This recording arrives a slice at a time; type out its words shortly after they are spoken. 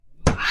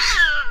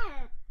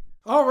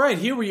All right,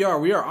 here we are.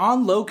 We are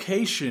on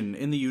location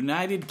in the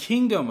United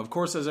Kingdom. Of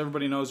course, as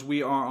everybody knows,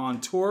 we are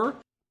on tour.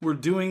 We're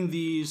doing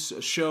these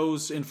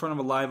shows in front of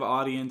a live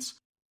audience.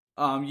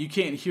 You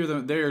can't hear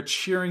them. They're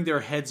cheering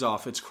their heads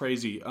off. It's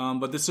crazy.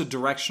 But this is a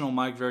directional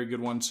mic, very good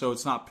one, so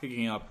it's not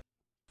picking up,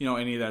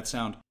 any of that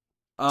sound.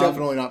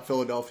 Definitely not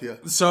Philadelphia.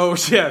 So,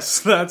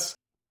 yes,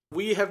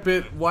 we have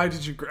been... Why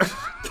did you grab...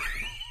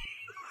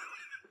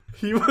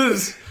 He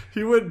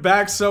went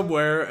back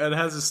somewhere and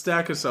has a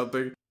stack of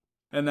something,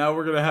 and now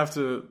we're going to have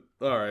to...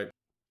 All right.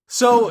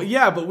 So,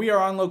 yeah, but we are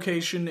on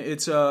location.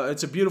 It's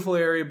a beautiful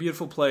area,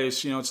 beautiful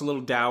place. It's a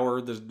little dour.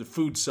 The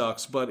food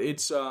sucks, but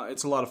it's a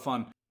lot of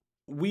fun.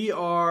 We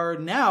are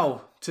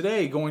now,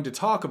 today, going to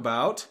talk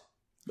about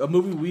a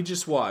movie we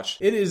just watched.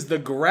 It is The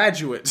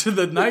Graduate,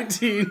 the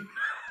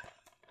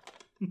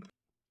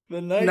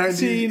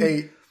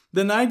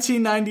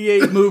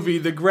 1998 movie,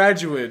 The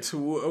Graduate,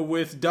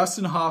 with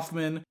Dustin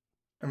Hoffman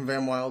and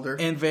Van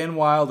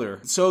Wilder.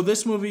 So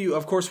this movie,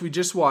 of course, we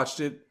just watched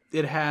it.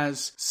 It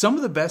has some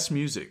of the best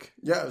music.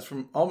 Yeah, it's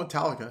from all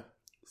Metallica.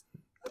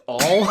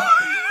 All?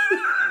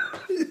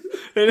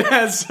 It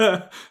has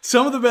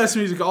some of the best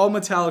music, all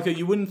Metallica.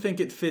 You wouldn't think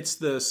it fits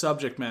the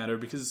subject matter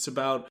because it's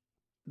about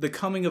the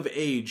coming of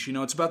age.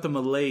 It's about the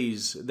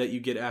malaise that you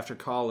get after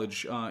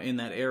college in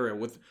that era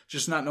with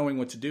just not knowing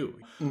what to do.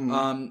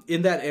 Mm-hmm.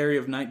 In that area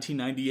of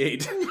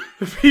 1998,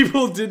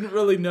 people didn't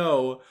really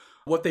know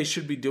what they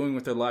should be doing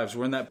with their lives.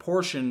 We're in that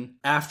portion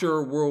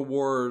after World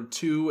War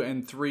II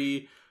and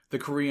III, the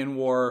Korean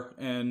War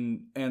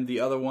and the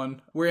other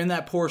one. We're in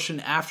that portion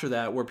after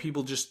that where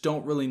people just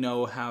don't really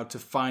know how to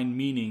find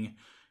meaning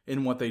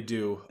in what they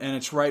do. And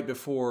it's right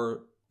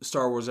before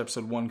Star Wars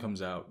Episode 1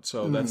 comes out,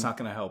 so that's not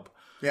going to help.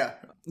 Yeah.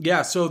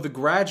 Yeah, so The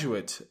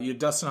Graduate.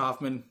 Dustin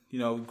Hoffman,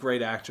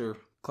 great actor,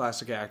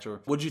 classic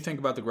actor. What did you think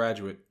about The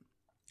Graduate?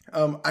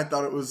 I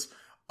thought it was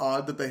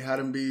odd that they had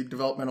him be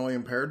developmentally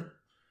impaired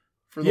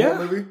for the whole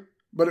movie,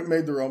 but it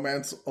made the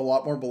romance a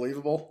lot more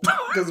believable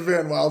because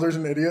Van Wilder's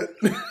an idiot.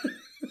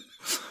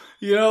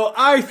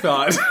 I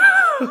thought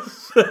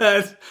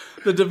that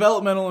the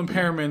developmental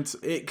impairment,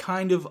 it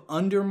kind of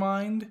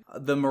undermined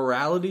the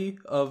morality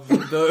of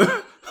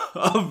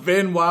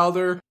Van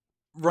Wilder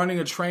running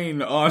a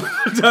train on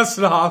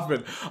Dustin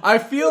Hoffman. I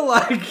feel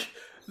like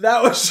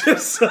that was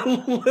just a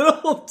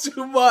little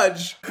too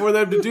much for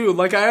them to do.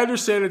 Like, I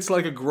understand it's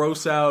like a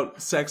gross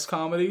out sex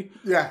comedy.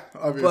 Yeah,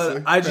 obviously.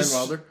 But Van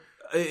Wilder.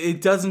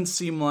 It doesn't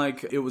seem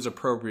like it was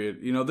appropriate.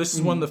 This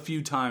is one of the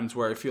few times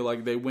where I feel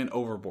like they went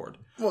overboard.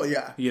 Well,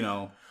 yeah.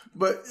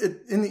 But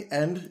in the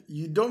end,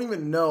 you don't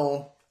even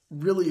know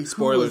really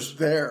who was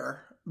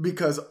there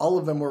because all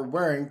of them were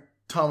wearing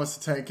Thomas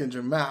the Tank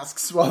Engine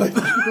masks while they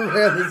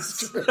ran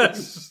this train.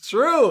 That's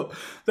true.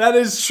 That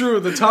is true.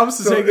 The Thomas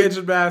the Tank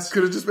Engine mask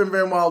could have just been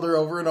Van Wilder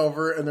over and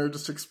over, and they're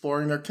just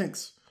exploring their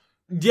kinks.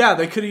 Yeah,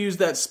 they could have used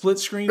that split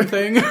screen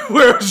thing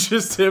where it's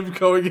just him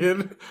going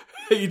in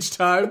each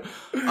time.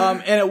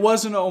 And it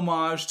was an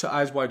homage to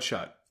Eyes Wide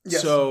Shut.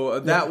 Yes. So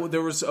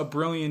there was a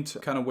brilliant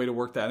kind of way to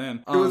work that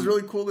in. It was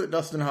really cool that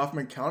Dustin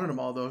Hoffman counted them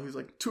all, though. He's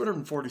like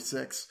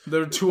 246.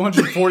 There are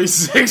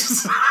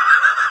 246.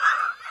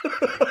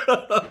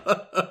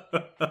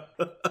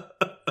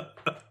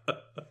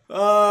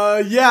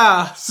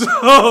 Yeah,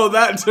 so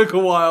that took a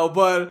while,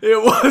 but it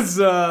was,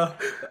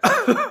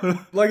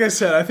 like I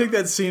said, I think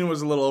that scene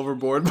was a little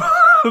overboard,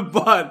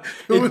 but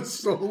it was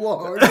so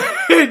long.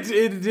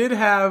 It did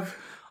have,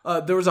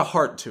 there was a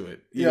heart to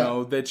it, you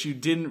know, that you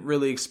didn't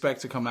really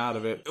expect to come out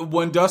of it.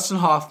 When Dustin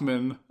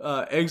Hoffman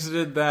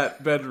exited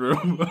that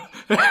bedroom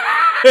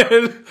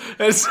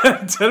and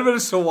said 10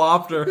 minutes to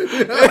Wapner,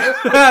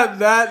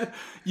 that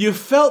you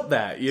felt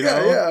that,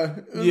 Yeah.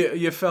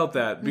 You felt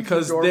that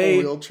because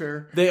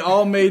wheelchair. They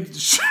all made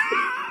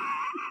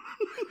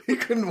he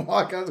couldn't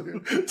walk out of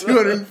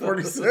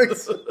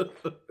 246.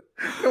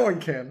 No one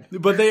can.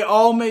 But they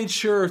all made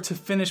sure to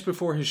finish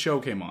before his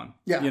show came on.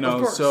 Yeah,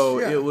 of course. So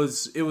it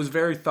was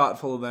very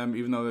thoughtful of them,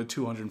 even though there are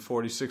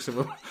 246 of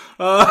them.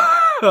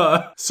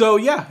 So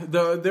yeah,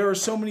 there are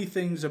so many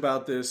things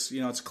about this.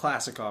 It's a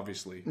classic,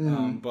 obviously.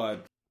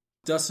 But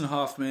Dustin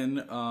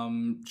Hoffman,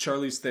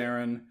 Charlize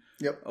Theron.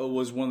 Yep.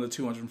 Was one of the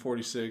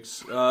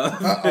 246.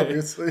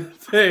 Obviously.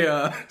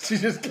 They she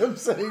just kept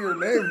saying her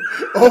name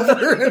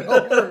over and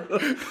over.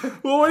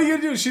 Well, what are you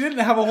going to do? She didn't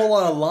have a whole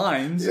lot of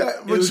lines. Yeah,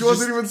 but she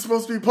wasn't even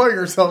supposed to be playing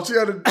herself. She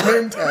had a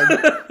name tag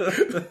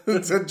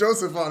that said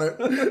Joseph on it.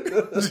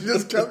 She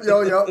just kept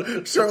yelling out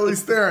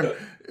Charlize Theron.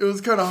 It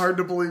was kind of hard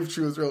to believe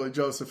she was really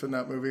Joseph in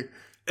that movie.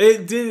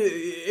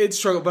 It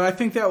struggled, but I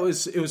think it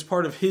was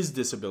part of his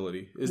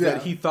disability,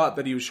 that he thought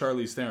that he was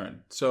Charlize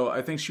Theron. So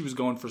I think she was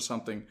going for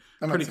something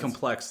pretty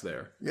complex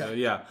there.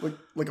 Yeah.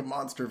 Like a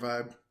monster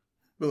vibe,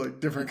 but like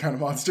different kind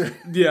of monster.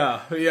 Yeah.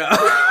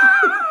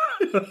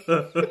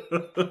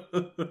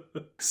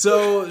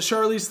 So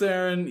Charlize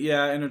Theron,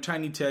 and her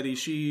tiny teddy,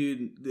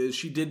 she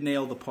did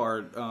nail the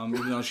part,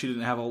 even though she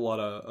didn't have a lot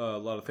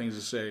of things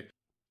to say.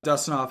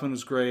 Dustin Hoffman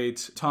was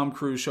great. Tom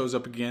Cruise shows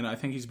up again. I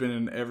think he's been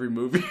in every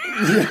movie.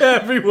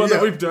 Every one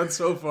that we've done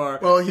so far.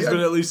 Well, he's been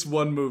in at least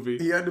one movie.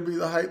 He had to be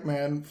the hype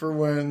man for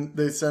when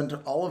they sent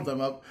all of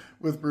them up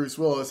with Bruce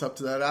Willis up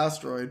to that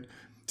asteroid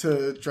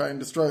to try and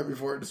destroy it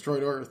before it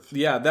destroyed Earth.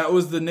 Yeah, that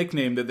was the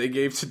nickname that they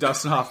gave to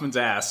Dustin Hoffman's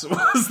ass,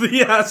 was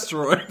the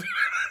asteroid.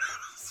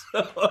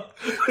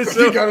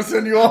 So we gotta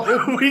send you all.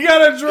 We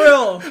gotta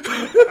drill.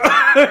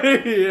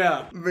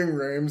 Yeah. Ving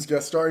Rhames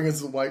guest starring as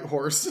the White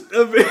Horse.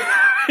 Ving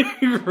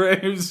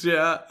Rhames,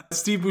 yeah.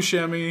 Steve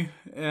Buscemi.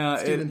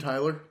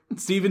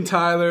 Steven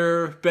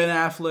Tyler. Ben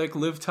Affleck.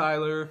 Liv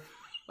Tyler.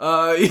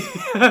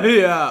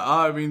 Yeah.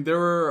 I mean, there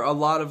were a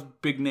lot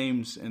of big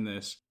names in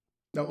this.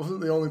 That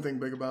wasn't the only thing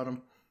big about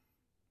him.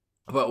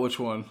 About which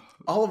one?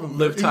 All of them.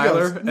 Liv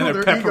Tyler and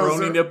her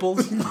pepperoni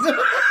nipples.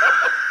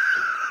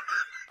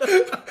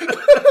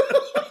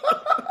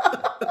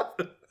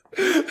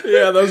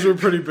 Yeah, those were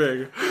pretty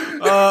big.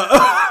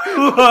 Pepperoni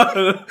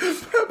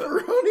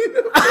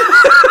nipples.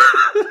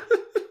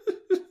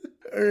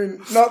 I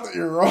mean, not that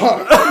you're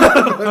wrong.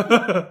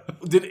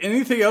 Did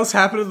anything else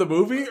happen in the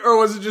movie? Or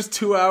was it just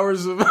 2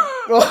 hours of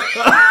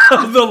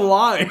the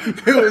line?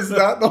 It was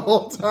that the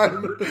whole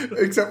time.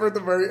 Except for at the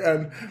very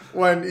end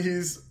when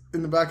he's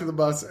in the back of the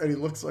bus and he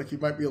looks like he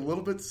might be a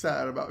little bit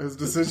sad about his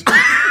decision.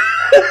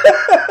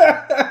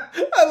 I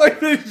like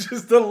that he's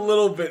just a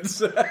little bit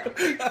sad.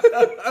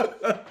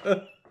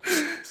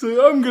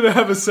 So I'm going to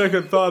have a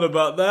second thought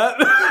about that.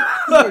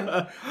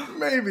 Like,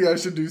 maybe I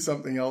should do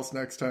something else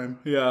next time.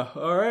 Yeah,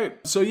 all right.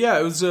 So yeah,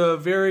 it was a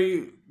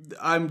very...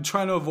 I'm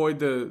trying to avoid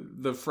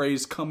the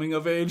phrase coming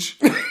of age.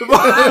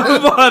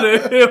 But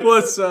it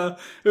was an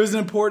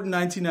important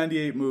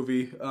 1998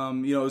 movie.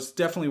 It's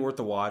definitely worth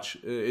the watch.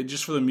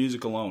 Just for the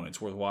music alone,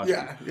 it's worth watching.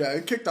 Yeah.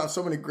 It kicked off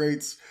so many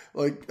greats,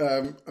 like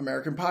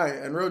American Pie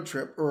and Road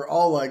Trip, were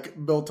all like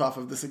built off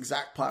of this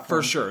exact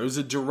platform. For sure. It was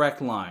a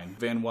direct line.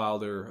 Van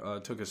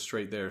Wilder took us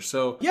straight there.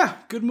 So yeah,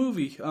 good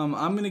movie. I'm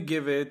going to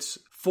give it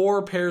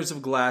 4 pairs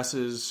of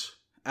glasses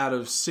out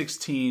of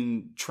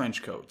 16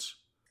 trench coats.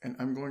 And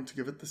I'm going to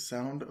give it The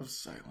Sound of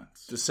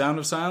Silence. The Sound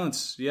of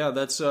Silence. Yeah,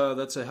 that's a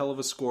hell of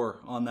a score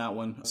on that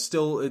one.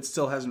 It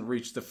still hasn't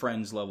reached the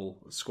Friends level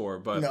score,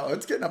 but no,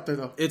 it's getting up there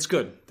though. It's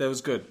good. That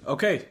was good.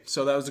 Okay,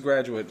 so that was The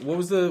Graduate. What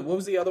was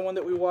the other one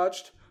that we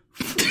watched?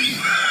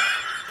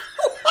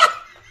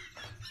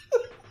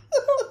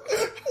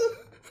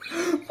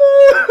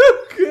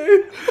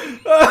 Okay.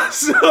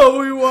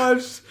 So we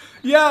watched.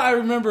 Yeah, I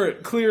remember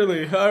it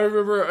clearly. I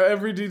remember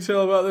every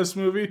detail about this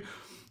movie.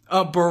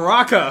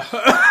 Baraka.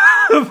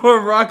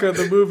 Baraka,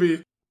 the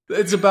movie.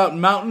 It's about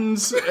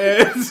mountains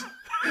and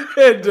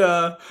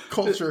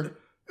culture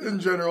in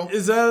general.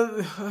 Is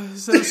that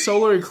a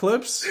solar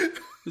eclipse?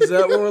 Is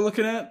that what we're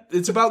looking at?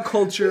 It's about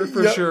culture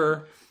for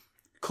sure.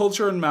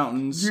 Culture and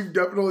mountains. You've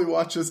definitely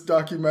watched this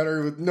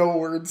documentary with no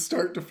words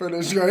start to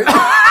finish, right?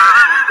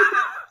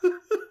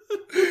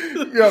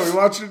 Yeah, we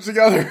watched it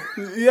together.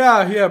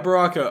 Yeah,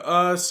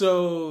 Baraka.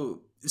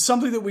 So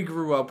something that we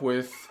grew up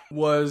with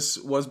was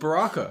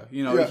Baraka.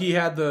 He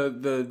had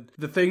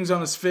the things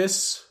on his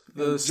fists,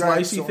 the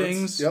slicey swords.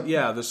 Things. Yep.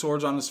 Yeah, the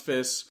swords on his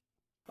fists.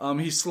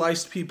 He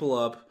sliced people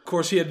up. Of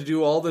course, he had to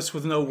do all this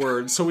with no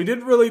words, so we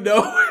didn't really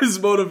know his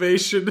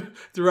motivation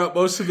throughout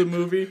most of the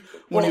movie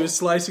when he was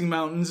slicing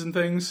mountains and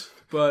things.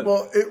 But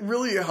it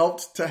really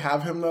helped to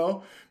have him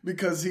though,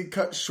 because he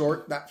cut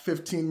short that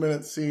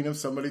 15-minute scene of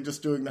somebody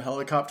just doing the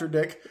helicopter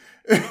dick.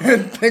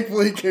 And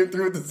thankfully he came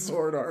through with the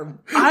sword arm.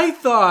 I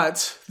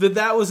thought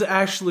that was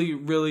actually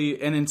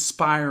really an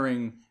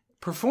inspiring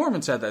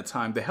performance at that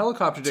time. The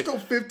helicopter dick. To go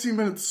 15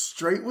 minutes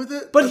straight with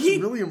it? But That's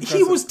really impressive.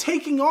 He was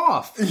taking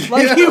off.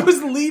 Like he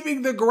was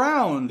leaving the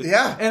ground.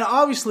 Yeah. And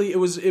obviously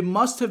it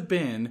must have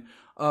been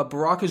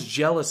Baraka's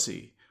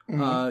jealousy,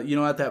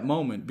 at that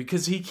moment,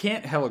 because he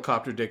can't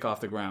helicopter dick off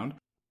the ground.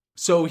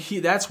 So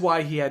that's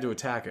why he had to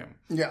attack him.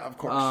 Yeah, of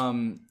course.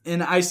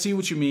 And I see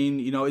what you mean.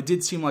 It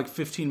did seem like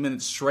 15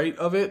 minutes straight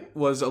of it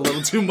was a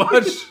little too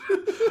much.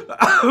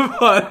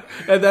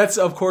 And that's,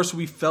 of course,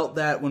 we felt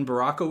that when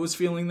Baraka was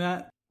feeling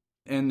that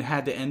and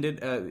had to end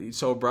it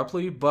so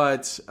abruptly.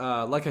 But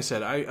like I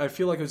said, I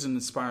feel like it was an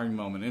inspiring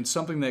moment and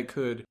something that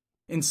could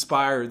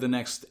inspire the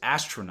next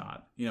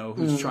astronaut,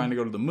 who's trying to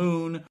go to the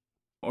moon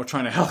or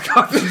trying to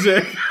helicopter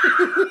dick.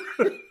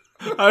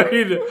 I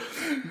mean,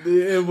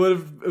 it would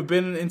have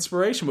been an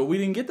inspiration, but we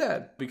didn't get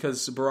that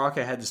because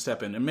Baraka had to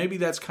step in. And maybe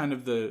that's kind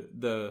of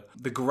the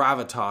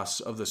gravitas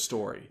of the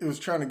story. It was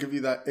trying to give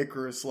you that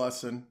Icarus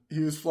lesson.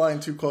 He was flying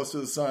too close to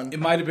the sun. It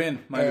might have been.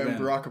 And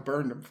Baraka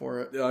burned him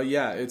for it.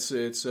 Yeah, it's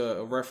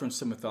a reference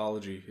to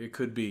mythology. It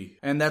could be.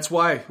 And that's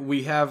why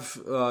we have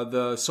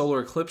the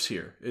solar eclipse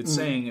here. It's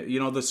saying,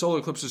 the solar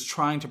eclipse is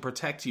trying to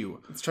protect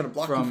you. It's trying to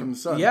block you from the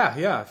sun.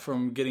 Yeah,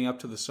 from getting up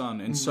to the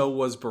sun. And so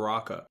was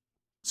Baraka.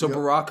 So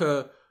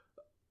Baraka,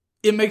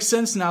 it makes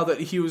sense now that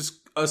he was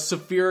a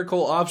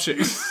spherical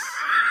object.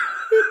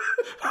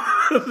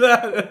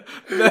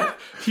 that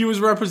he was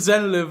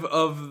representative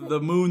of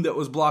the moon that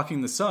was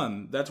blocking the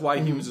sun. That's why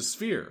he was a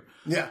sphere.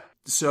 Yeah.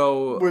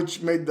 So,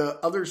 which made the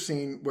other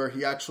scene where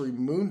he actually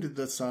mooned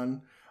the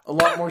sun a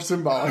lot more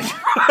symbolic.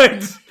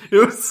 Right.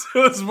 It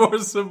was more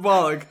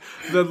symbolic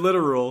than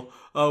literal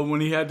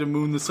when he had to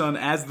moon the sun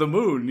as the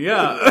moon.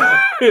 Yeah,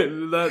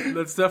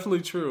 that's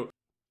definitely true.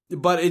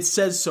 But it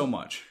says so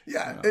much.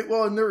 Yeah.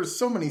 And there were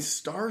so many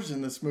stars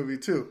in this movie,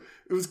 too.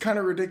 It was kind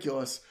of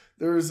ridiculous.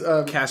 There was...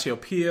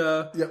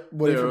 Cassiopeia. Yep,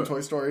 Woody from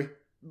Toy Story.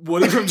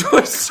 Woody from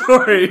Toy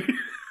Story.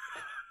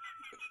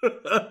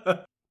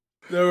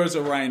 There was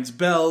Orion's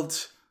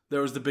Belt.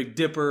 There was the Big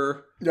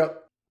Dipper.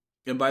 Yep.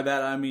 And by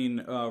that, I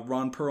mean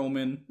Ron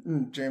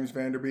Perlman. James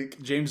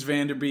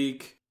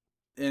Vanderbeek.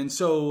 And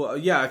so,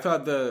 I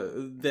thought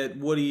that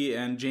Woody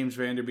and James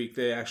Vanderbeek,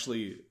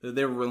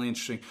 they were really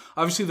interesting.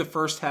 Obviously, the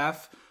first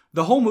half,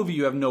 the whole movie,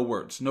 you have no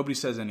words. Nobody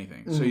says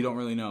anything, so you don't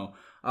really know.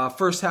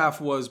 First half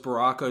was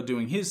Baraka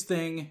doing his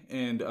thing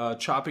and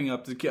chopping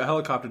up the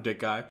helicopter dick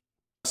guy.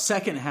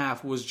 Second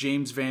half was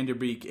James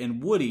Vanderbeek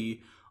and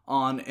Woody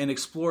on an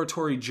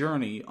exploratory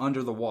journey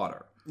under the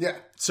water. Yeah.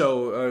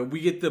 So we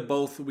get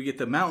we get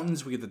the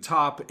mountains, we get the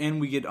top, and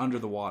we get under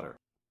the water.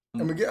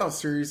 And we get how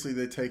seriously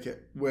they take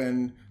it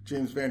when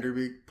James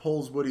Vanderbeek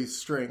pulls Woody's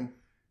string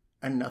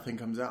and nothing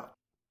comes out.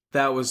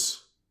 That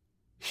was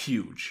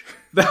huge.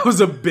 That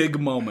was a big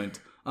moment.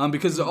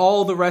 Because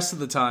all the rest of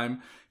the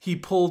time, he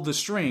pulled the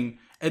string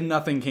and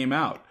nothing came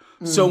out.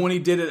 So when he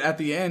did it at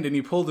the end and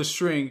he pulled the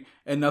string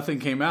and nothing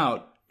came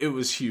out, it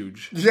was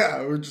huge.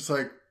 Yeah, we're just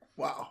like,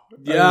 wow.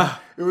 Yeah,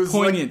 it was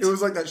poignant. It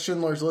was like that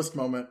Schindler's List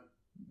moment.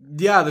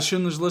 Yeah, the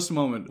Schindler's List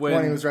moment.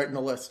 When he was writing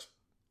the list.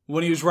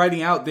 When he was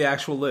writing out the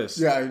actual list.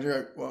 Yeah, you're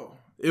like, whoa.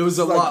 It was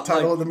a lot the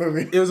title of the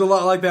movie. It was a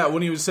lot like that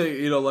when he was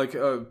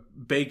saying,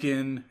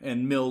 bacon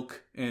and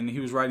milk, and he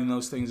was writing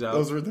those things out.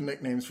 Those were the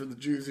nicknames for the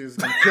Jews he was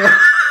going to kill.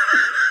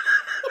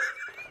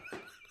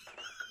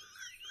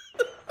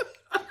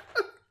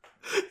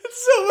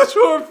 It's so much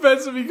more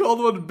offensive he called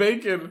one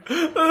bacon.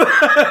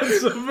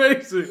 That's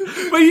amazing.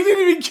 But he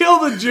didn't even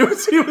kill the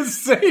Jews he was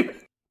saving.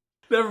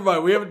 Never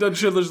mind, we haven't done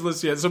Schindler's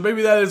List yet, so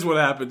maybe that is what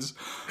happens.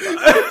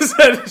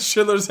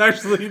 Schindler's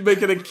actually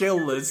making a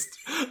kill list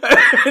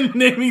and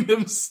naming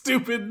them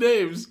stupid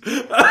names.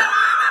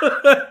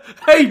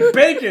 Hey,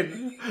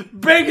 Bacon!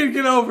 Bacon,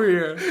 get over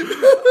here!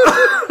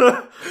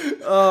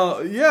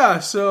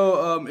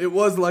 So it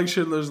was like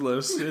Schindler's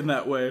List in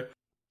that way.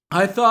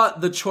 I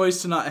thought the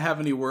choice to not have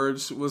any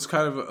words was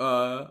kind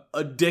of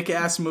a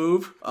dick-ass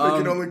move. They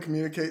could only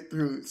communicate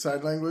through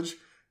sign language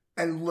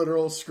and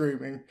literal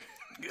screaming.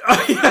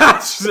 Yeah,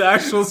 just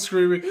actual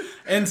screaming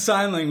and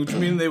sign language,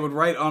 meaning they would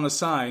write on a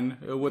sign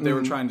what they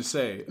were trying to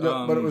say.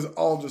 No, but it was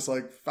all just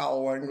like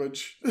foul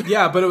language.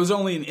 Yeah, but it was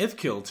only in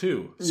Ithkil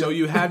too, so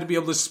you had to be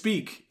able to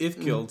speak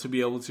Ithkil to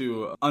be able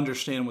to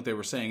understand what they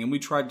were saying. And we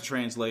tried to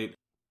translate,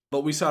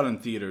 but we saw it in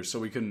theaters, so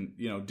we couldn't,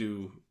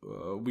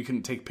 we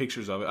couldn't take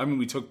pictures of it. I mean,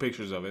 we took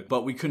pictures of it,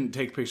 but we couldn't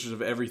take pictures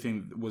of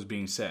everything that was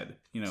being said.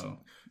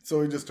 So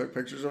we just took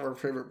pictures of our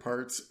favorite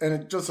parts, and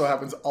it just so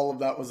happens all of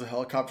that was a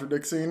helicopter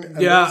dick scene, and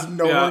there was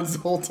no words the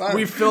whole time.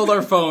 We filled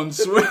our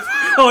phones with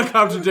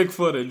helicopter dick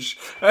footage,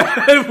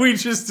 and we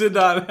just did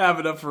not have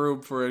enough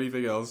room for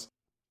anything else.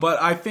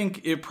 But I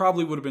think it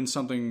probably would have been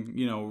something,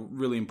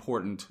 really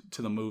important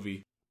to the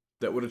movie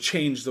that would have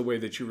changed the way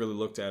that you really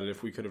looked at it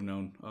if we could have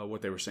known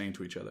what they were saying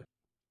to each other.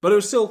 But it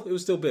was still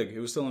big. It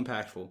was still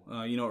impactful.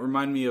 It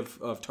reminded me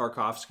of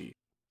Tarkovsky.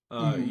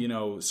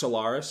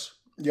 Solaris.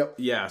 Yep.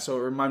 Yeah, so it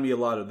reminded me a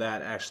lot of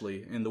that,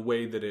 actually, and the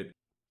way that it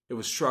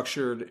was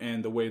structured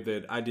and the way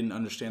that I didn't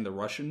understand the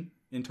Russian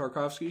in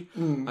Tarkovsky.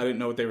 I didn't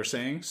know what they were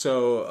saying,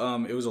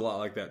 so it was a lot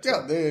like that, too.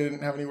 Yeah, they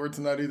didn't have any words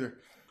in that either.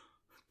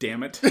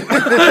 Damn it. They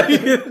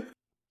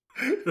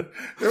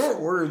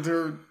weren't words, they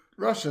were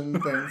Russian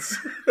things.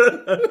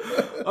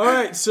 All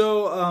right,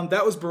 so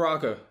that was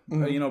Baraka.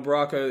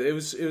 Baraka, it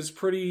was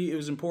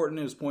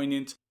important, it was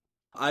poignant.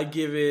 I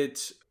give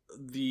it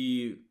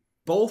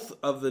both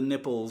of the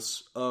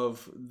nipples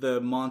of the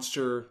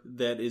monster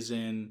that is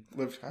in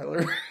Liv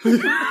Tyler.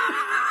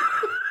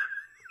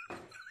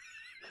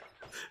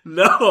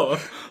 No,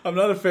 I'm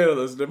not a fan of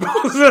those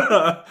nipples.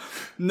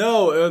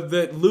 No,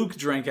 that Luke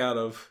drank out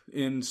of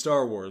in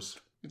Star Wars.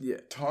 Yeah,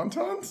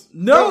 Tauntauns?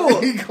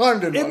 No, he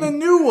climbed in the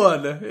new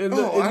one, in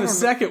the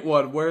second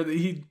one, where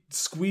he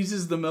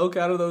squeezes the milk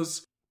out of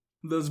those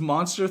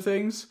monster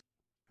things.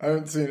 I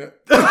haven't seen it.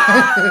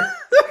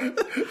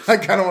 I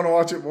kind of want to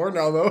watch it more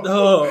now, though.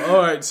 Oh,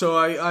 all right. So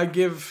I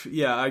give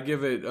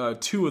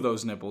it 2 of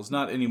those nipples.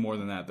 Not any more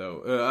than that,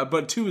 though.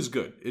 But 2 is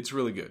good. It's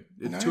really good.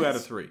 It's nice. 2 out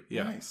of 3.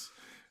 Yeah. Nice.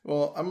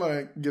 Well, I'm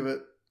gonna give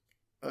it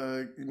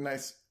a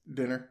nice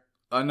dinner.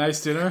 A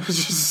nice dinner?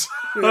 Just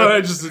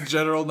just a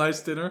general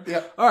nice dinner?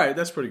 Yeah. All right.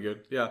 That's pretty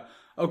good. Yeah.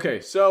 Okay.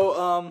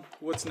 So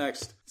what's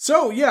next?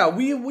 So yeah,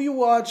 we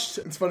watched.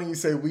 It's funny you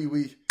say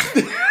we.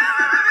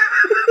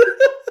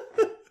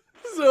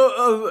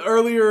 So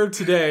earlier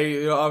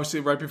today,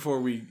 obviously right before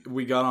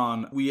we got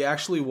on, we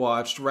actually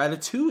watched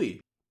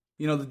Ratatouille.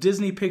 The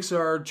Disney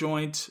Pixar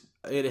joint.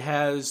 It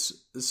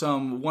has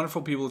some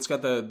wonderful people. It's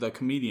got the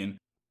comedian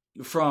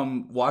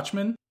from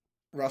Watchmen.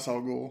 Ra's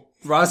al Ghul.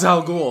 Ra's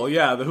al Ghul,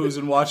 yeah, the who's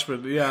in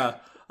Watchmen, yeah.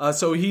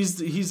 So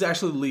he's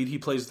actually the lead. He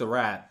plays the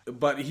rat,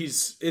 but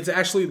it's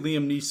actually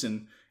Liam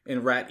Neeson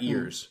in rat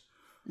ears.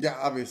 Yeah,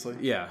 obviously.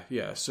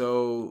 Yeah.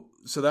 So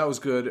that was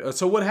good.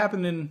 So what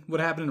happened in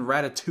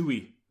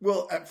Ratatouille?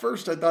 Well, at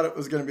first I thought it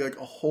was going to be like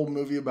a whole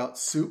movie about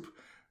soup,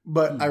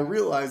 but I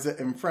realized that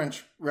in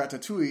French,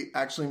 ratatouille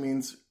actually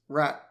means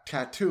rat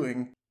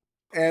tattooing.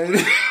 And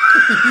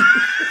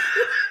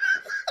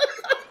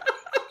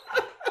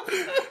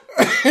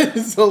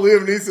so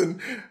Liam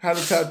Neeson had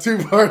a tattoo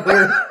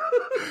parlor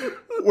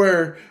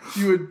where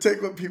he would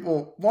take what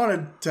people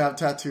wanted to have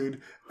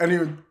tattooed and he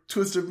would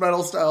Twisted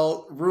Metal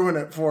style ruin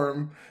it for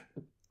him.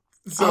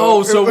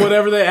 So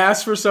whenever they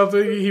asked for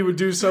something, he would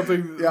do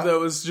something that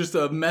was just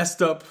a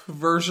messed up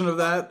version of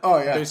that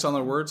based on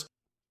their words.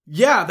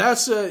 Yeah,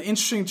 that's an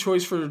interesting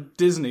choice for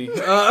Disney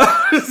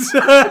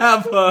to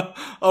have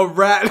a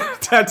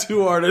rat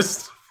tattoo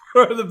artist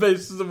for the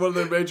basis of one of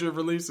their major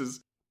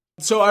releases.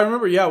 So I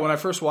remember, when I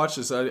first watched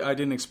this, I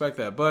didn't expect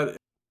that. But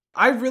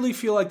I really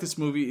feel like this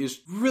movie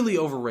is really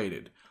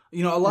overrated.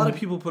 You know, a lot of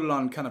people put it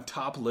on kind of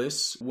top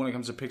lists when it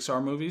comes to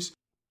Pixar movies.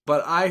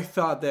 But I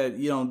thought that,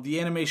 the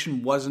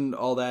animation wasn't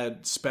all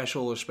that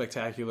special or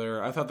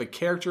spectacular. I thought the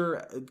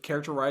character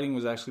writing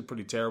was actually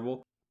pretty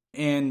terrible.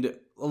 And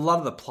a lot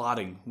of the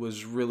plotting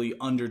was really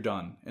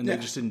underdone. And they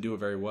just didn't do it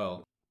very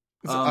well.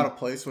 Was it out of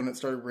place when it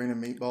started raining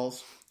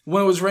meatballs?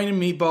 When it was raining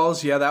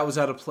meatballs, that was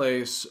out of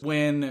place.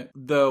 When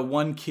the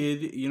one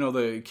kid,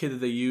 the kid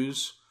that they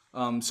use.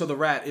 So the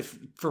rat,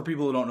 for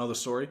people who don't know the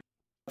story,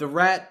 the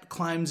rat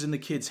climbs in the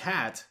kid's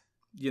hat.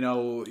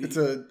 It's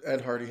a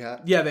Ed Hardy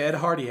hat. Yeah, the Ed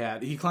Hardy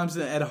hat. He climbs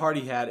in the Ed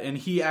Hardy hat, and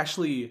he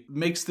actually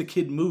makes the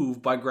kid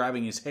move by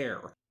grabbing his hair,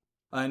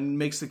 and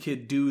makes the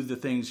kid do the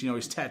things.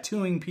 He's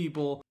tattooing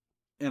people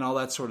and all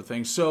that sort of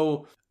thing.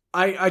 So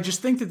I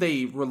just think that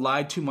they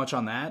relied too much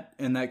on that,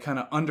 and that kind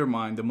of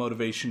undermined the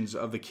motivations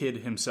of the kid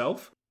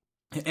himself.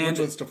 Which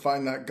was to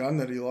find that gun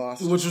that he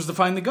lost. Which was to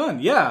find the gun,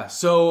 yeah.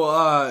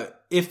 So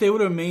if they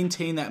would have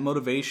maintained that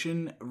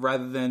motivation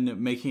rather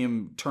than making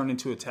him turn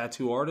into a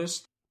tattoo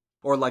artist,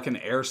 or like an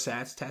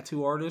ersatz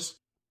tattoo artist,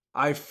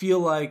 I feel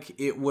like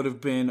it would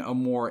have been a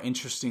more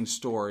interesting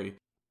story.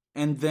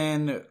 And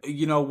then,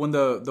 when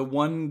the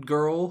one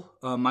girl,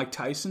 Mike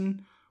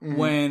Tyson,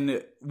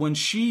 when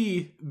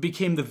she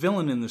became the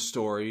villain in the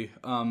story,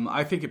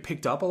 I think it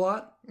picked up a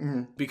lot.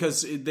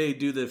 Because they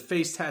do the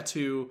face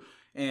tattoo,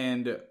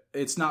 and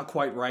it's not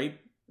quite right,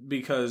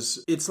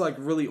 because it's like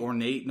really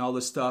ornate and all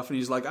this stuff. And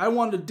he's like, I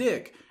want a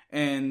dick.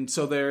 And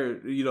so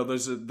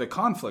there's the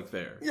conflict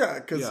there. Yeah,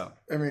 because,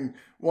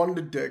 wanted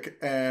a dick,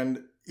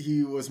 and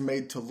he was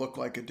made to look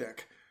like a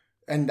dick.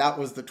 And that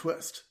was the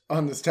twist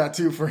on this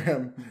tattoo for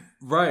him.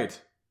 Right.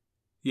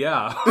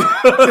 Yeah.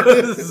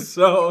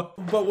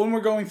 But when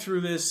we're going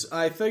through this,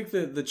 I think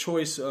that the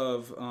choice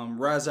of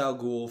Ra's al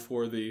Ghul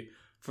for the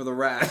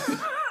rat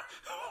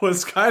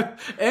was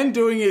and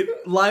doing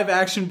it live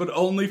action, but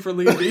only for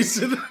Liam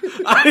Neeson.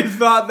 I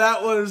thought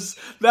that was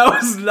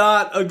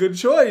not a good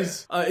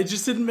choice. It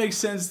just didn't make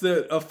sense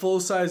that a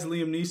full-size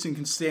Liam Neeson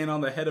can stand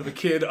on the head of a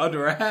kid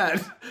under a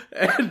hat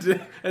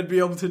and be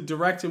able to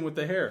direct him with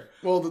the hair.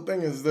 Well, the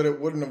thing is that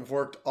it wouldn't have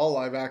worked all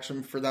live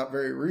action for that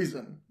very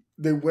reason.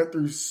 They went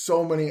through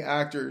so many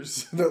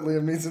actors that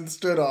Liam Neeson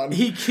stood on.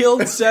 He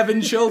killed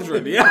 7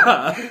 children,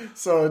 yeah.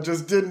 So it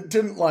just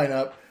didn't line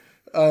up.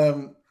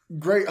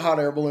 Great hot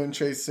air balloon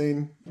chase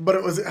scene, but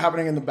it was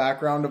happening in the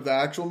background of the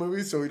actual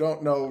movie, so we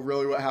don't know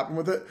really what happened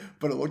with it,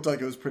 but it looked like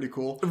it was pretty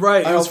cool.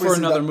 Right, it was for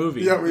another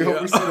movie. Yeah, we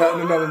hope we see that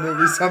in another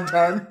movie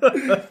sometime.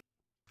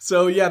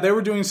 So, they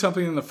were doing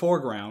something in the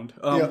foreground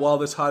while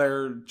this hot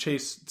air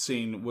chase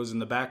scene was in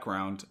the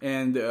background.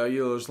 And,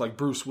 there's like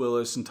Bruce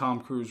Willis and Tom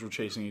Cruise were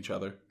chasing each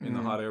other in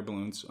the hot air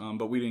balloons,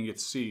 but we didn't get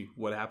to see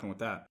what happened with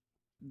that.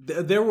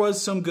 There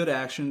was some good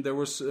action. There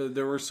were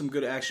some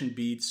good action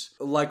beats,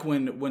 like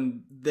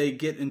when they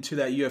get into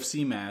that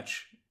UFC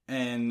match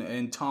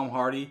and Tom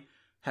Hardy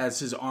has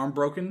his arm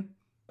broken.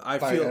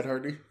 By Ed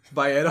Hardy.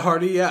 By Ed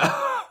Hardy, yeah.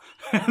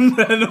 And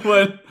then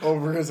when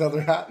over his other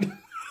hat.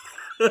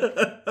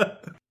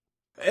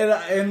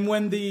 And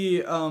when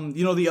the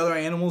the other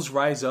animals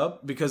rise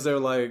up because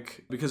there's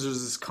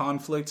this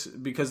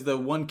conflict because the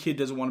one kid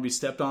doesn't want to be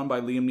stepped on by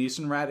Liam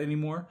Neeson rat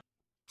anymore.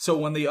 So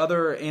when the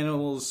other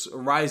animals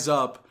rise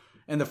up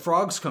and the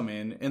frogs come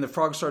in and the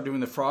frogs start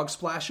doing the frog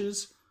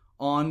splashes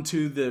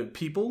onto the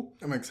people.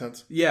 That makes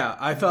sense. Yeah,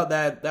 I thought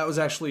that was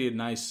actually a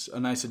nice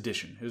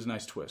addition. It was a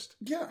nice twist.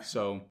 Yeah.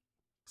 So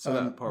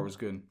that part was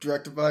good.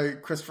 Directed by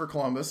Christopher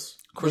Columbus.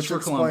 Christopher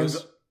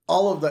Columbus.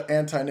 All of the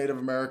anti-Native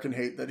American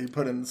hate that he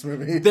put in this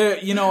movie.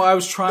 I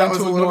was trying to ignore it. That was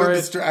a little bit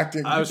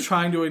distracting. I was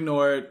trying to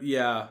ignore it.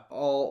 Yeah,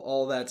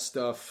 all that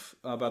stuff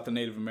about the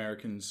Native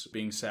Americans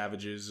being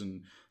savages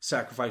and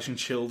sacrificing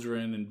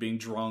children and being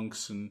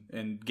drunks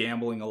and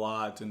gambling a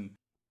lot and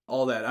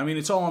all that. I mean,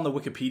 it's all on the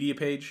Wikipedia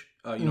page.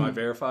 I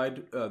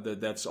verified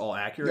that's all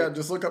accurate. Yeah,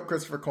 just look up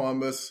Christopher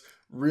Columbus,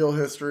 real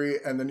history,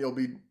 and then you'll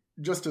be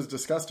just as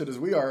disgusted as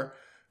we are.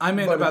 I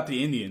meant about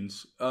the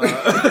Indians.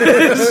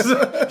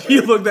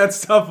 You look that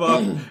stuff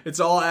up. It's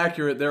all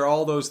accurate. They're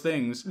all those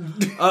things.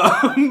 But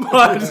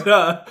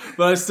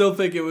I still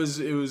think it was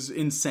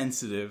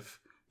insensitive,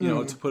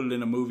 to put it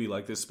in a movie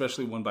like this,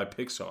 especially one by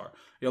Pixar.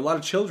 A lot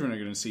of children are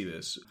going to see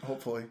this.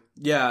 Hopefully.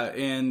 Yeah,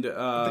 and...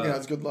 I think it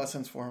has good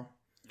lessons for them.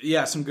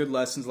 Yeah, some good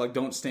lessons, like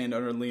don't stand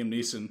under Liam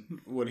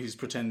Neeson when he's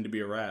pretending to be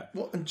a rat.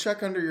 Well, and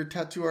check under your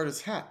tattoo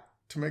artist's hat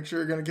to make sure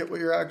you're going to get what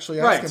you're actually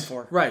asking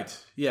for. Right,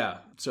 yeah.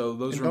 So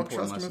those are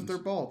important lessons. Don't trust them if they're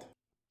bald.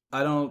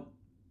 I don't...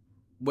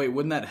 Wait,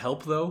 wouldn't that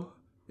help, though?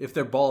 If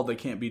they're bald, they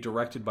can't be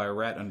directed by a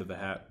rat under the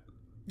hat.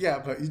 Yeah,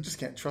 but you just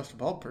can't trust a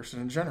bald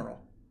person in general.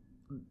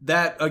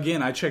 That,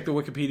 again, I checked the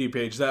Wikipedia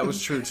page. That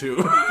was true,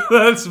 too.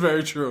 That's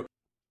very true.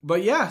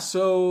 But yeah,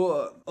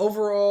 so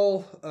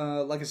overall,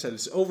 like I said,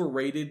 it's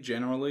overrated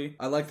generally.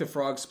 I like the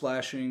frog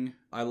splashing.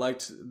 I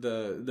liked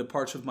the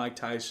parts with Mike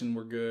Tyson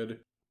were good.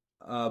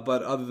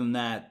 But other than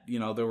that,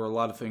 there were a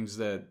lot of things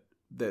that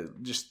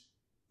just,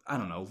 I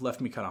don't know,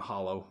 left me kind of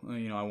hollow.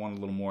 I wanted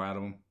a little more out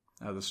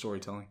of the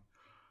storytelling.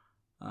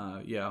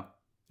 Yeah.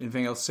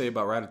 Anything else to say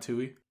about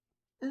Ratatouille?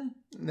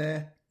 Nah.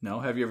 No?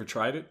 Have you ever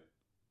tried it?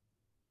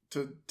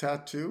 To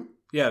tattoo?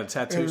 Yeah, to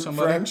tattoo in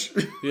somebody. French?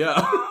 Yeah.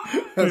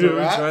 Have you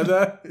ever tried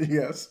that?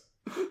 Yes.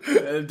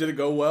 Did it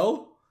go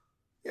well?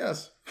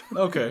 Yes.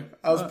 Okay.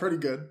 I was pretty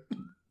good.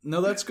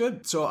 No, that's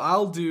good. So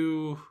I'll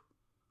do...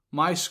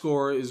 My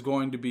score is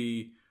going to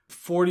be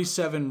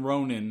 47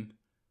 Ronin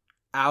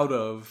out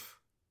of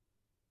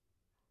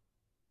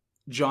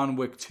John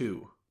Wick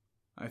 2,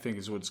 I think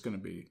is what it's going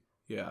to be.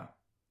 Yeah.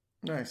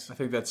 Nice. I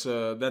think that's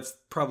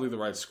probably the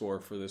right score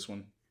for this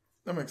one.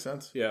 That makes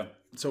sense. Yeah.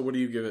 So what do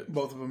you give it?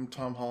 Both of them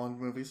Tom Holland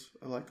movies.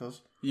 I like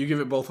those. You give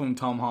it both of them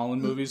Tom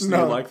Holland movies? No,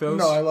 do you like those?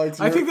 No, I like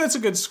I think that's a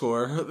good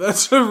score.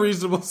 That's a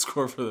reasonable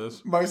score for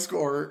this. My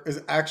score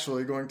is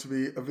actually going to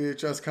be a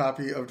VHS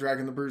copy of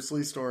Dragon the Bruce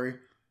Lee story.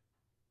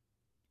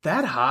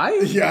 That high?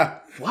 Yeah.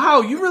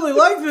 Wow, you really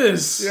like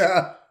this.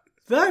 Yeah.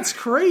 That's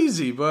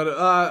crazy. But,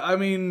 I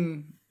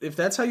mean, if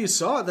that's how you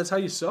saw it, that's how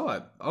you saw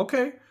it.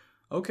 Okay.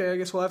 Okay, I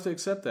guess we'll have to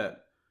accept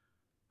that.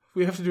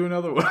 We have to do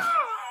another one.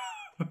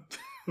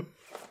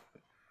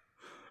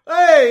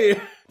 Hey!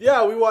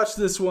 Yeah, we watched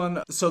this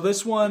one. So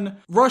this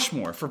one,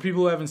 Rushmore, for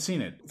people who haven't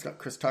seen it. It's got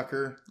Chris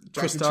Tucker,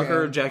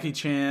 Jackie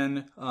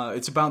Chan.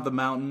 It's about the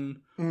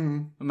mountain,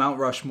 Mount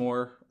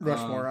Rushmore.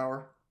 Rushmore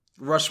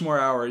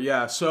Hour,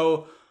 yeah.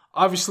 So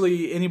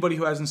obviously, anybody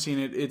who hasn't seen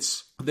it,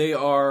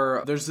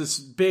 there's this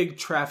big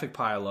traffic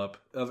pileup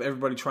of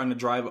everybody trying to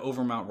drive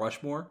over Mount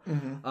Rushmore.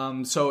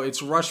 Mm-hmm. So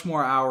it's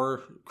Rushmore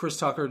Hour, Chris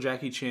Tucker,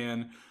 Jackie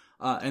Chan,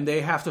 and they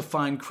have to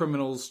find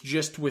criminals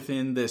just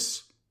within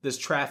this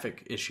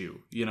traffic issue,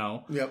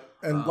 Yep.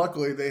 And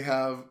luckily they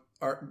have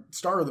our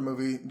star of the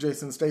movie,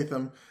 Jason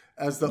Statham,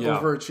 as the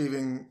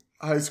overachieving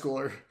high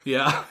schooler.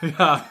 Yeah.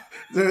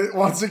 That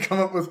wants to come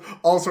up with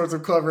all sorts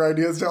of clever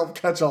ideas to help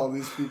catch all of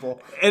these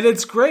people. And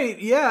it's great,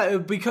 yeah,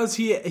 because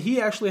he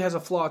actually has a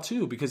flaw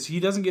too, because he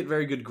doesn't get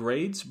very good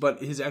grades,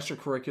 but his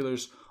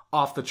extracurriculars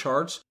off the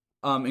charts,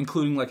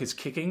 including like his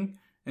kicking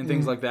and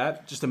things like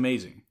that, just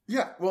amazing.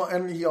 Yeah, well,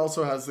 and he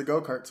also has the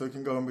go-kart, so he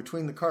can go in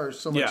between the cars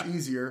so much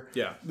easier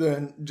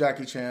than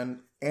Jackie Chan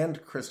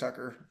and Chris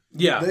Tucker.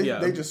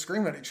 They just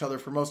scream at each other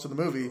for most of the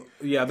movie.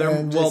 Yeah,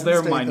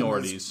 they're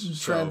minorities.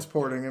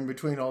 Transporting in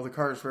between all the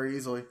cars very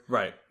easily.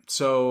 Right.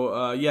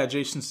 So,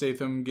 Jason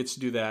Statham gets to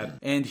do that.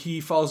 And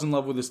he falls in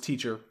love with his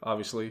teacher,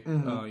 obviously.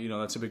 Mm-hmm.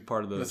 That's a big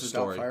part of the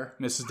story.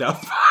 Mrs.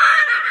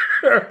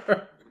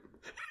 Doubtfire.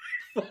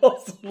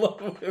 Falls in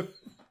love with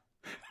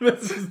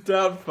Mrs.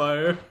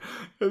 Doubtfire.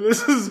 And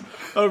this is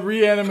a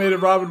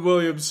reanimated Robin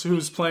Williams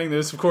who's playing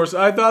this. Of course,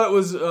 I thought it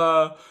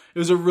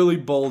was a really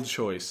bold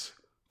choice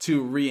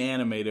to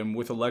reanimate him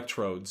with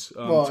electrodes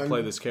to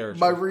play this character.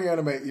 By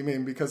reanimate, you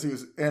mean because he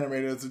was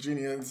animated as a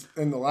genie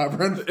in the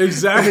labyrinth?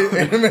 Exactly.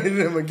 They animated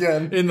him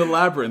again. In the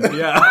labyrinth,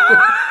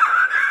 yeah.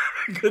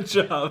 Good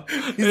job.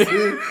 He's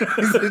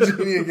the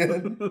genie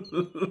again.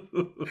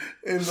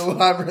 In the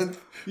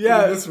labyrinth.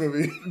 Yeah. In this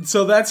movie.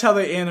 So that's how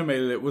they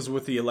animated it, was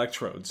with the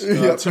electrodes.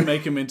 To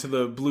make him into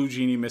the blue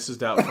genie Mrs.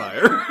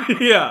 Doubtfire.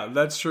 Yeah,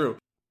 that's true.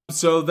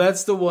 So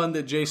that's the one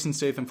that Jason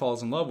Statham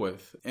falls in love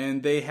with.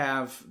 And they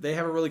have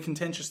a really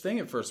contentious thing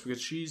at first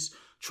because she's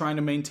trying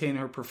to maintain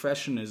her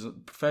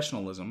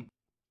professionalism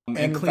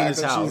and clean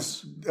his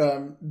house. She's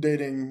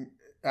dating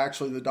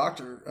actually the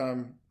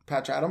doctor,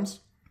 Patch Adams.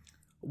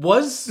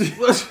 Was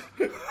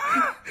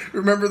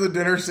Remember the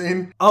dinner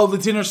scene? Oh, the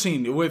dinner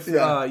scene with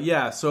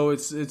so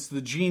it's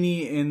the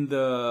genie in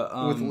the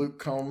with Luke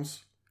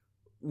Combs.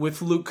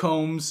 With Luke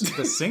Combs,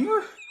 the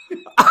singer?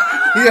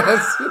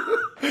 Yes.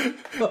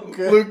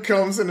 Okay. Luke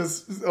Combs in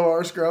his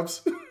OR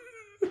scrubs.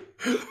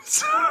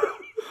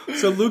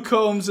 So Luke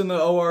Combs in the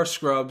OR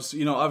scrubs,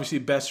 obviously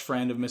best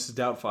friend of Mrs.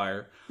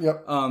 Doubtfire.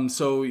 Yep.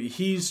 So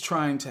he's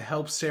trying to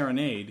help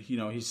serenade,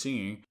 he's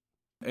singing,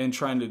 and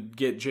trying to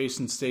get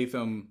Jason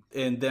Statham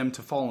and them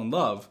to fall in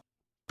love.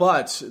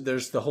 But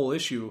there's the whole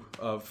issue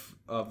of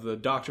the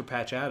Dr.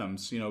 Patch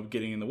Adams,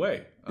 getting in the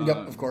way.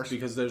 Yep, of course.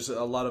 Because there's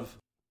a lot of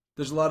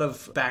there's a lot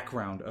of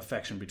background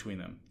affection between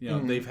them. You know,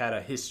 they've had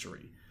a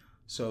history.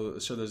 So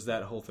there's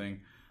that whole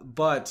thing.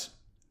 But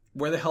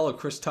where the hell are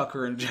Chris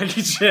Tucker and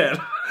Jackie Chan?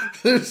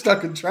 They're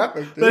stuck in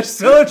traffic, dude. They're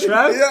still in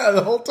traffic? Yeah,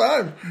 the whole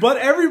time. But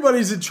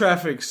everybody's in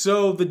traffic,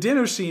 so the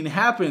dinner scene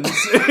happens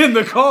in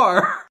the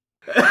car.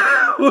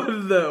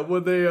 When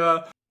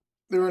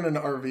they were in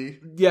an RV.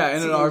 Yeah,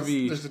 in an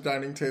RV. There's a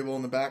dining table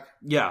in the back.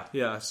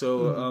 Yeah.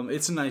 So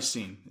it's a nice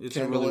scene. It's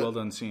a really well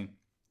done scene.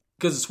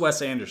 Because it's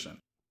Wes Anderson.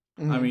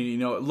 I mean, you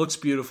know, it looks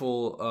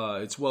beautiful.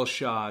 It's well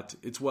shot.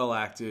 It's well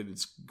acted.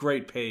 It's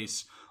great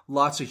pace.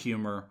 Lots of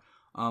humor.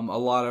 A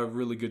lot of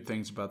really good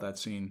things about that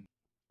scene.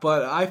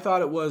 But I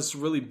thought it was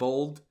really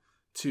bold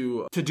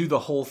to do the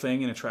whole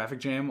thing in a traffic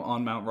jam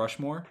on Mount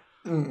Rushmore.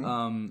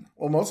 Well,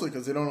 mostly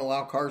because they don't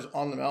allow cars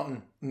on the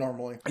mountain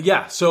normally.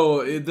 Yeah,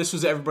 so this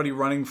was everybody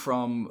running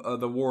from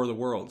the War of the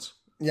Worlds.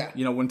 Yeah.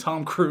 You know, when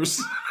Tom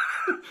Cruise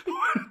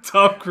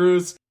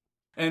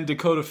and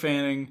Dakota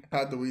Fanning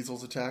had the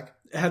weasels attack.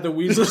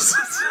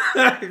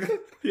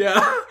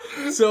 Yeah.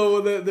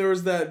 So there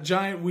was that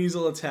giant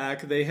weasel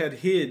attack. They had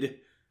hid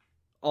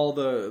all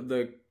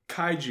the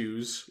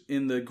kaijus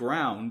in the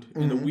ground,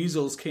 and the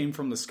weasels came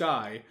from the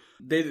sky.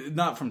 They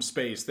not from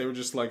space. They were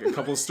just like a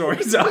couple of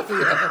stories up.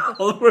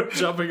 All were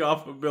jumping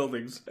off of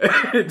buildings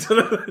into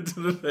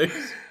the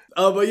things.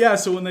 But yeah,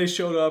 so when they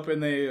showed up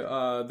and they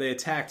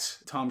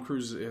attacked Tom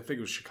Cruise, I think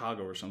it was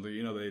Chicago or something.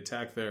 You know, they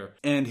attacked there,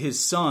 and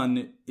his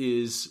son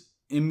is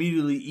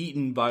immediately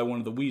eaten by one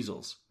of the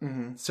weasels.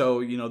 So,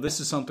 you know, this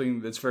is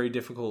something that's very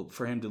difficult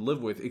for him to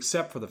live with,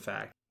 except for the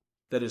fact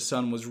that his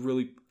son was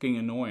really fucking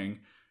annoying,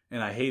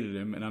 and I hated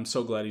him, and I'm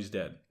so glad he's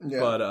dead. Yeah.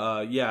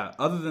 But, yeah,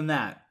 other than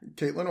that...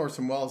 Caitlin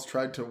Orson Welles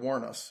tried to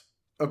warn us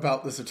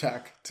about this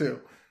attack, too.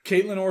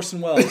 Caitlin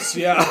Orson Welles,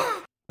 yeah.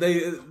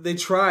 They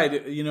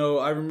tried, you know,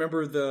 I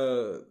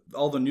remember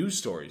all the news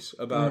stories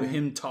about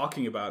him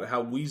talking about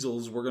how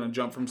weasels were going to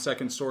jump from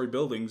second-story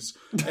buildings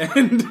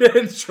and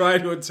try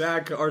to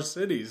attack our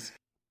cities.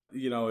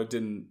 You know, it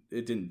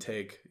didn't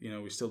take. You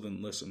know, we still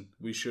didn't listen.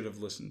 We should have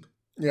listened.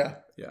 Yeah.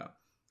 Yeah.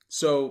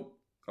 So,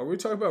 are we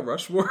talking about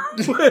Rushmore? Why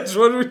did we get to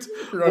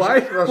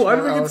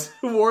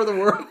War of the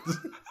Worlds?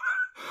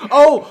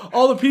 Oh,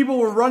 all the people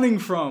were running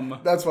from.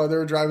 That's why they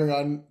were driving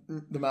on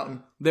the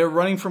mountain. They're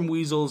running from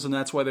weasels, and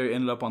that's why they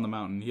ended up on the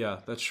mountain. Yeah,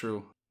 that's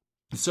true.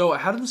 So,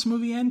 how did this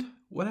movie end?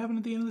 What happened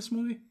at the end of this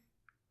movie?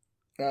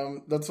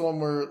 That's the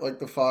one where, like,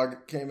 the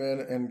fog came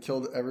in and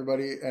killed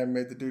everybody and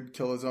made the dude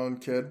kill his own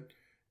kid.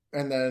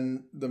 And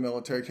then the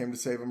military came to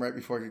save him right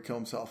before he could kill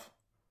himself.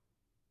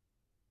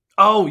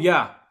 Oh,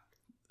 yeah.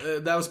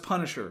 That was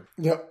Punisher.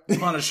 Yep.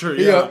 Punisher,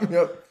 yeah.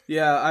 Yep.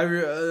 Yeah, I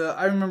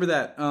remember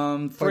that.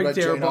 Frank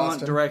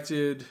Darabont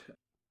directed,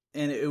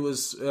 and it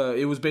was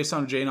based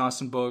on a Jane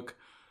Austen book,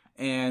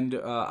 and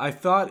I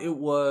thought it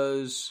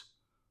was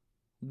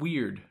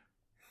weird.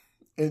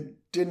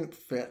 It didn't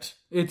fit.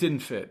 It didn't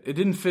fit. It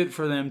didn't fit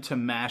for them to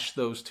mash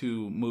those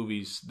two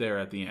movies there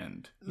at the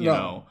end.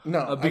 No.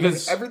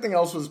 Because everything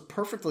else was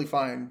perfectly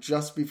fine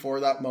just before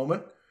that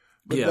moment,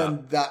 but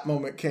then that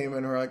moment came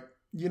and we're like,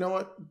 you know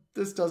what?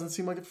 This doesn't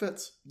seem like it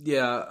fits.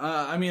 Yeah,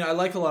 I mean, I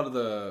like a lot of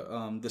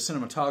the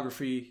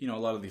cinematography. You know, a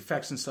lot of the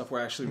effects and stuff were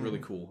actually really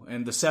cool,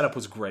 and the setup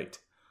was great.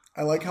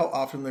 I like how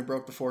often they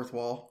broke the fourth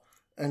wall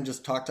and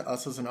just talked to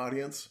us as an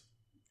audience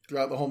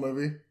throughout the whole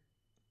movie.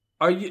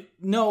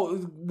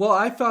 Well,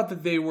 I thought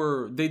that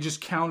they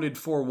just counted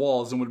 4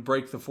 walls and would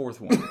break the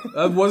fourth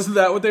one. Wasn't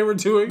that what they were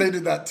doing? They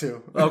did that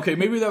too. Okay,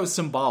 maybe that was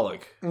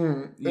symbolic.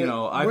 You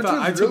know,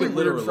 I took it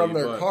literally from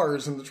their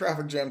cars in the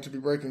traffic jam to be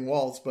breaking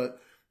walls, but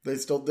they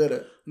still did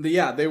it.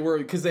 Yeah, they were,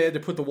 because they had to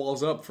put the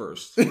walls up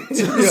first. So it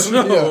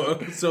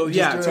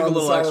took a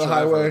little extra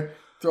highway, effort.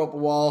 Throw up a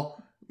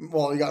wall.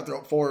 Well, you got to throw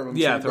up 4 of them.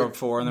 Yeah, throw up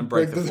 4 and then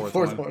break the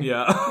fourth one.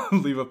 Yeah,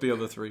 leave up the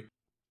other 3.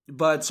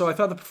 But, so I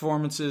thought the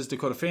performances,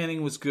 Dakota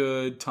Fanning was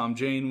good, Tom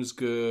Jane was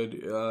good.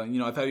 You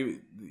know, I thought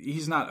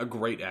he's not a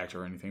great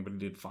actor or anything, but he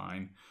did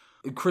fine.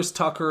 Chris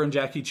Tucker and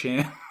Jackie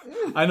Chan,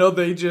 I know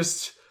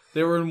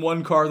they were in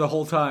one car the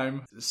whole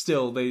time.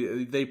 Still,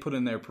 they put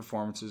in their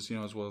performances, you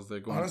know, as well as they're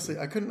going. Honestly,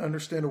 I couldn't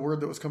understand a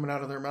word that was coming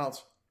out of their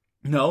mouths.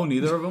 No,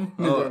 neither of them?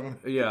 Neither of them.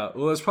 Yeah,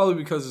 well, it's probably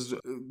because...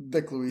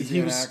 thick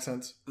Louisiana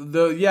accents.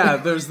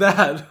 There's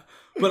that.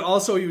 But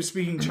also he was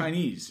speaking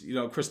Chinese, you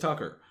know, Chris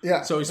Tucker.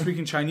 Yeah. So he's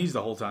speaking Chinese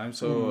the whole time.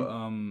 So,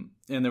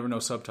 and there were no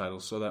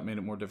subtitles, so that made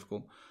it more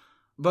difficult.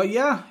 But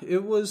yeah,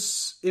 it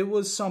was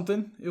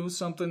something. It was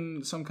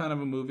something, some kind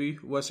of a movie.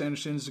 Wes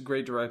Anderson is a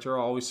great director.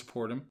 I'll always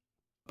support him.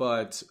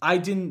 But I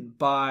didn't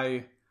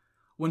buy...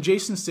 When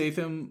Jason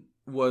Statham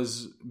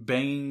was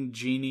banging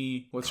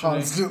Jeannie... What's her name?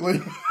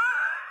 Constantly.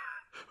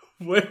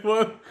 Wait,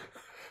 what?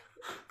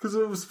 Because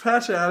it was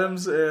Patch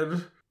Adams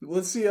and...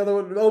 What's the other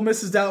one? Oh,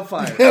 Mrs.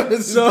 Doubtfire. Yeah,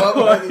 Mrs.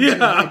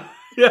 Doubtfire.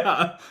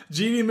 Yeah.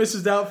 Jeannie and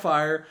Mrs.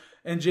 Doubtfire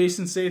and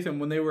Jason Statham,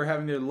 when they were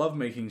having their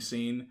lovemaking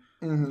scene,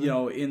 you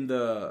know, in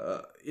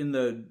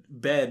the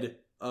bed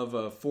of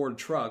a Ford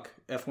truck,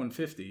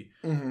 F-150.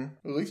 At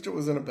least it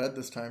was in a bed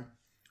this time.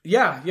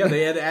 Yeah,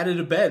 they had added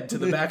a bed to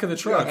the back of the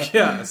truck.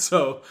 Yeah,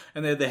 so,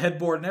 and they had the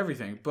headboard and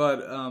everything.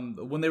 But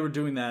when they were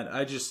doing that,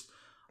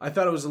 I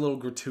thought it was a little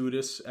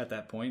gratuitous at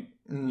that point.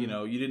 You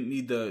know, you didn't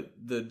need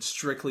the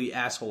strictly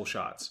asshole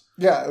shots.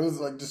 Yeah, it was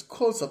like just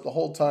close up the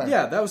whole time.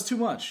 Yeah, that was too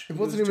much. It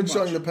wasn't even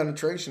showing the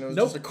penetration. It was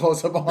just a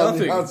close up on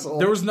the asshole.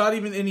 There was not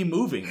even any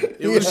moving.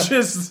 It was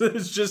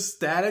just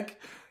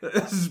static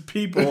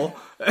people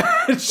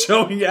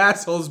showing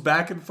assholes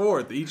back and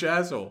forth, each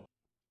asshole.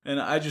 And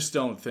I just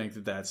don't think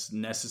that that's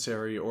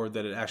necessary or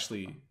that it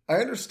actually... I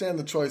understand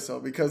the choice,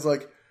 though, because,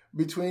 like,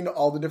 between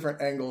all the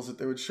different angles that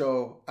they would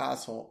show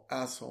asshole,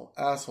 asshole,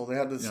 asshole, they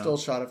had the still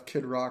shot of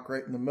Kid Rock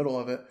right in the middle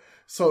of it.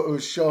 So it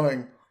was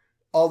showing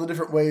all the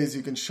different ways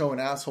you can show an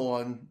asshole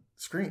on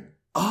screen.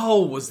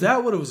 Oh, was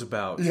that what it was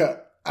about? Yeah.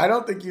 I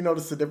don't think you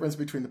noticed the difference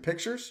between the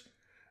pictures,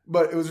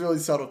 but it was really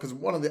subtle because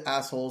one of the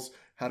assholes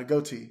had a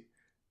goatee.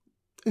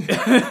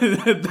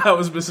 That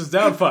was Mrs.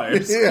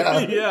 Doubtfire's. Yeah.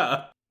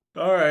 Yeah.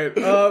 All right.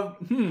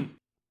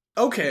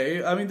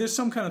 Okay. I mean, there's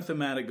some kind of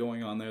thematic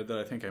going on there that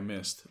I think I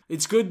missed.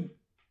 It's good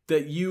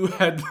that you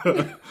had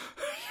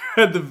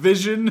the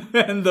vision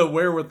and the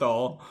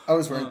wherewithal. I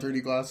was wearing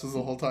 3D glasses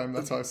the whole time.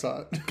 That's how I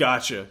saw it.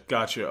 Gotcha.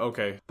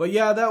 Okay. But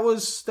yeah, that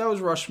was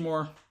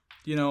Rushmore.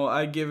 You know,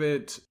 I give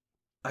it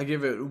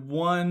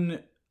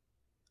 1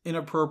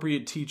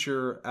 inappropriate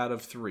teacher out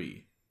of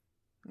 3.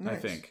 Nice. I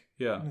think.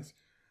 Yeah. Nice.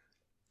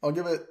 I'll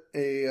give it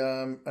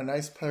a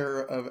nice pair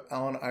of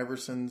Allen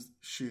Iverson's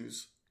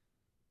shoes.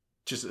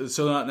 Just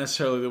so not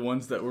necessarily the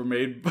ones that were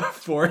made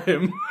for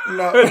him.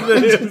 No,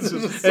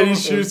 any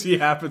shoes he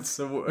happens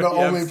to wear. The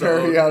only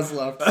pair he has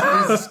left.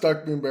 He's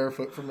stuck being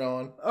barefoot from now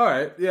on. All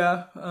right,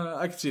 yeah,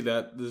 I can see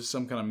that. There's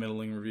some kind of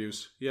middling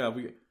reviews. Yeah,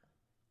 we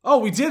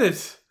did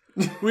it.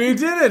 We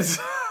did it.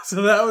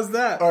 So that was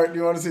that. All right, do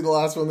you want to see the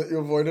last one that you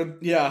avoided?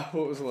 Yeah.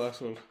 What was the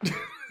last one?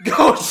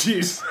 Oh,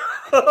 jeez.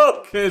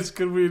 Okay, it's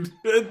could be a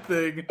good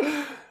thing.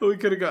 We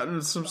could have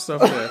gotten some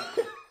stuff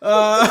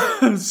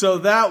there. So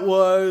that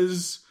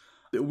was...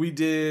 We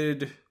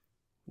did...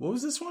 What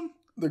was this one?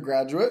 The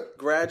Graduate.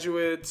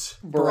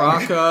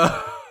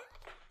 Baraka,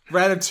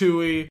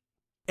 Ratatouille,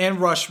 and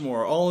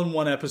Rushmore, all in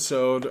one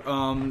episode.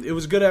 It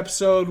was a good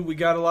episode. We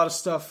got a lot of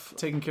stuff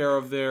taken care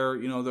of there.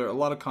 You know, there are a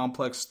lot of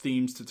complex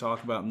themes to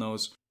talk about in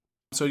those.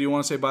 So do you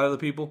want to say bye to the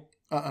people?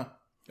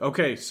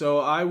 Okay, so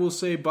I will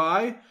say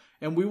bye,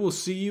 and we will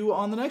see you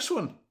on the next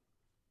one.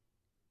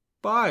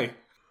 Bye.